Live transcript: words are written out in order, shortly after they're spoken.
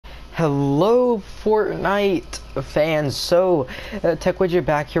Hello Fortnite fans. So TechWidget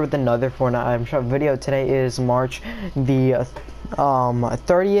back here with another Fortnite item shop video. Today is March the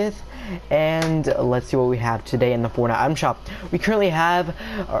 30th, and let's see what we have today in the Fortnite item shop. We currently have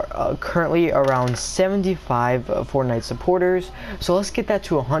around 75 Fortnite supporters, so let's get that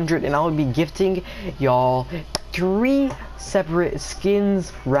to 100, and I will be gifting y'all 3 separate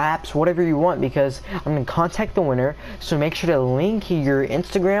skins, wraps, whatever you want, because I'm gonna contact the winner. So make sure to link your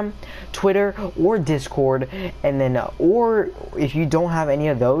Instagram, Twitter, or Discord, and then or if you don't have any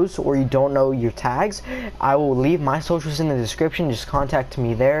of those or you don't know your tags, I will leave my socials in the description. Just contact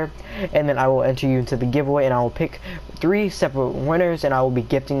me there, and then I will enter you into the giveaway, and I will pick 3 separate winners, and I will be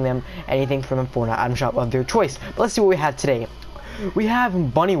gifting them anything from the Fortnite item shop of their choice. But let's see what we have today. We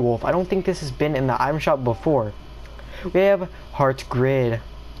have Bunny Wolf. I don't think this has been in the item shop before. We have Heart Grid.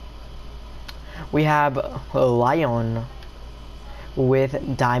 We have a Lion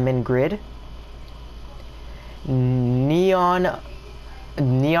with Diamond Grid. Neonimal,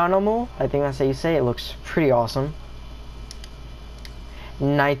 I think that's how you say it. Looks pretty awesome.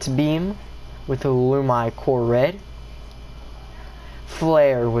 Night Beam with Lumai Core Red.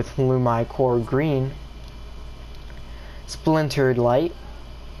 Flare with Lumai Core Green. Splintered Light.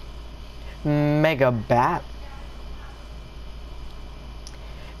 Mega Bat.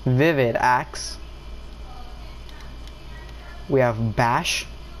 Vivid Axe. We have Bash.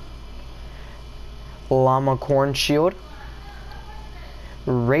 Llama Corn Shield.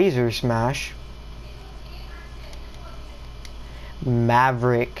 Razor Smash.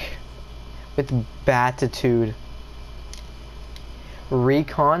 Maverick with Batitude.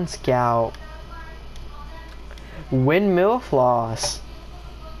 Recon Scout. Windmill Floss.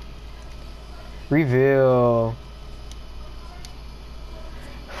 Reveal.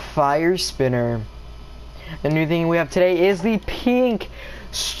 Fire Spinner. The new thing we have today is the Pink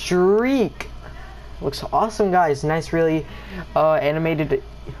Streak. Looks awesome, guys. Nice, really animated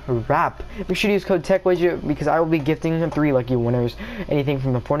wrap. Make sure to use code TechWidget because I will be gifting 3 lucky winners anything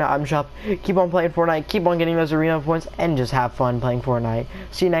from the Fortnite item shop. Keep on playing Fortnite, keep on getting those arena points, and just have fun playing Fortnite.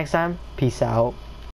 See you next time. Peace out.